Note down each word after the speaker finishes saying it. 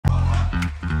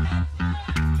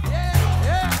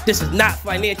This is not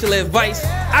financial advice.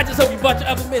 I just hope you bought your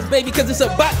upper mitts, baby, because it's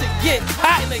about to get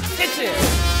hot in the kitchen.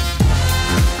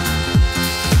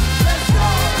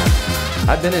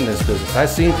 I've been in this business.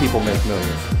 I've seen people make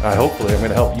millions. Hopefully, I'm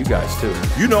going to help you guys too.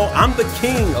 You know, I'm the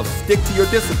king of stick to your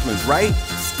disciplines, right?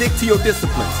 Stick to your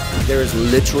disciplines. There is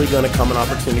literally going to come an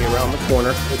opportunity around the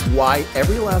corner. It's why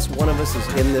every last one of us is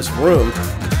in this room.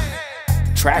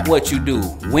 Track what you do.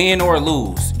 Win or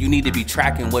lose, you need to be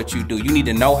tracking what you do. You need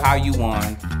to know how you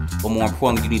won, but more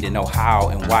importantly, you need to know how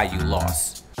and why you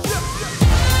lost.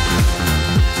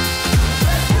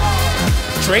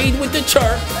 Trade with the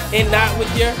chart and not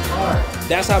with your heart.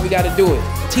 That's how we got to do it.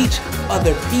 Teach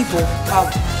other people how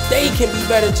they can be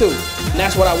better too. And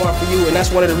that's what I want for you, and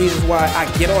that's one of the reasons why I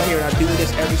get on here and I do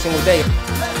this every single day.